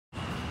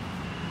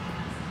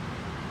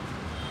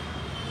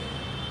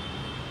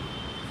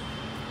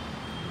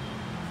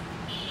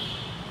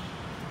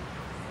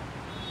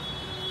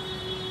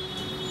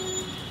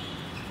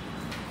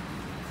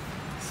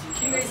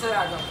Sir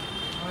आ जाओ।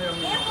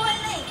 ये बोल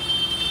नहीं।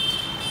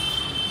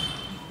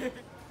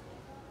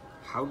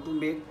 How to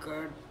make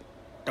a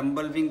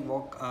tumblewing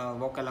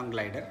walk-along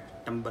glider?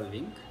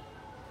 Tumblewing.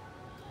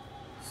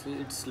 See,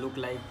 it's look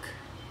like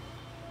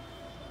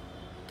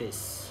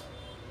this.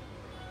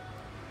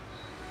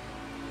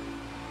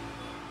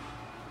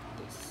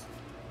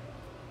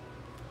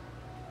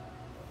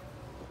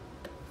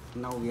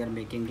 Now we are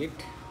making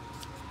it.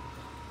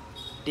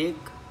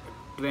 Take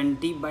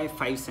 20 by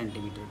 5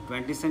 centimeter,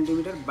 20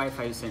 centimeter by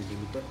 5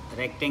 centimeter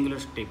rectangular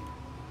strip.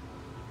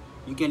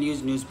 You can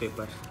use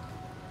newspaper,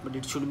 but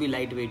it should be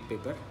lightweight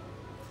paper.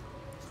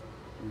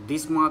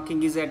 This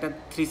marking is at a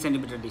 3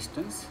 centimeter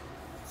distance.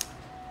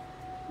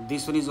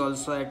 This one is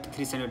also at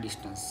 3 centimeter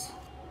distance.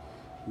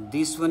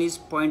 This one is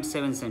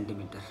 0.7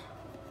 centimeter.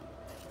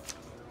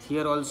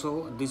 Here also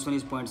this one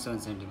is 0.7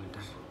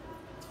 centimeter.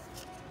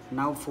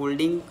 Now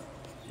folding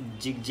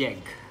zigzag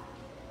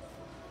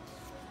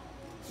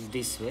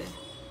this way,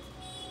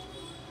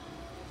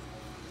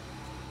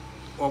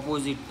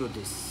 opposite to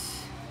this.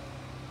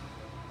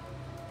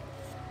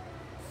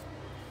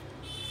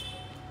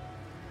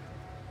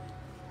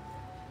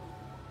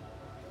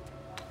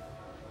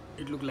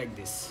 It look like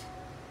this.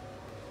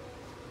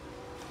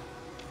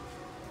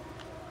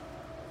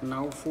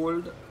 Now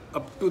fold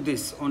up to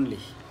this only.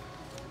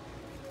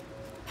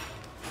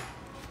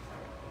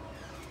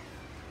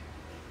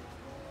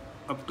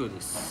 Up to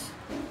this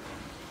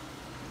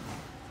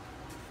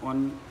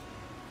on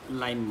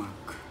line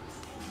mark.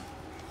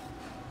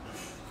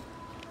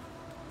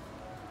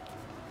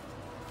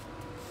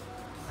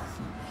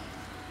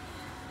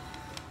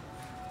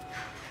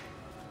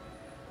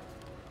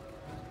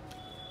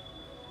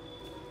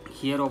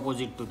 Here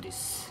opposite to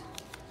this.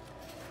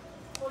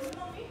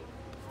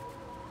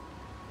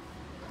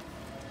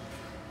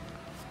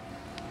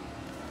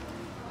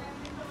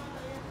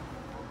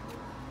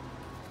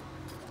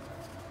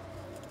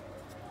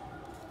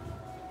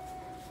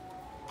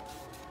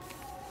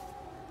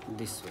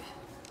 This way.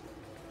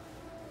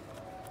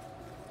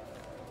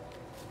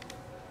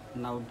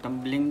 Now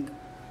tumbling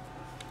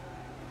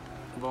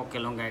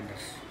walk-along glider.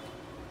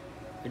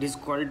 It is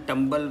called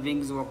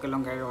Tumblewing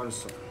Walkalong Glider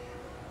also,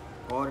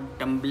 or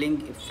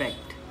tumbling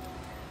effect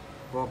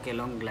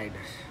walk-along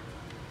glider.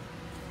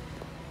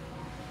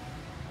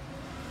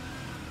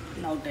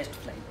 Now test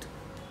flight.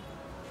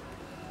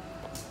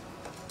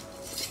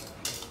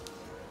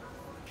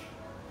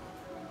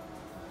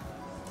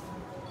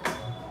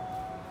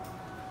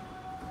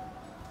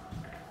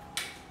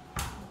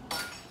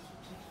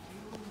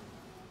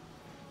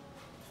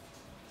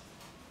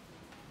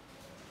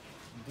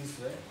 This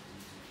way.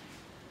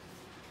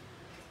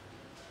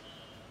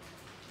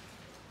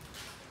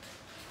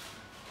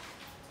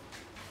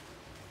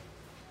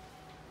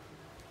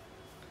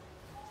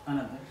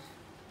 Another.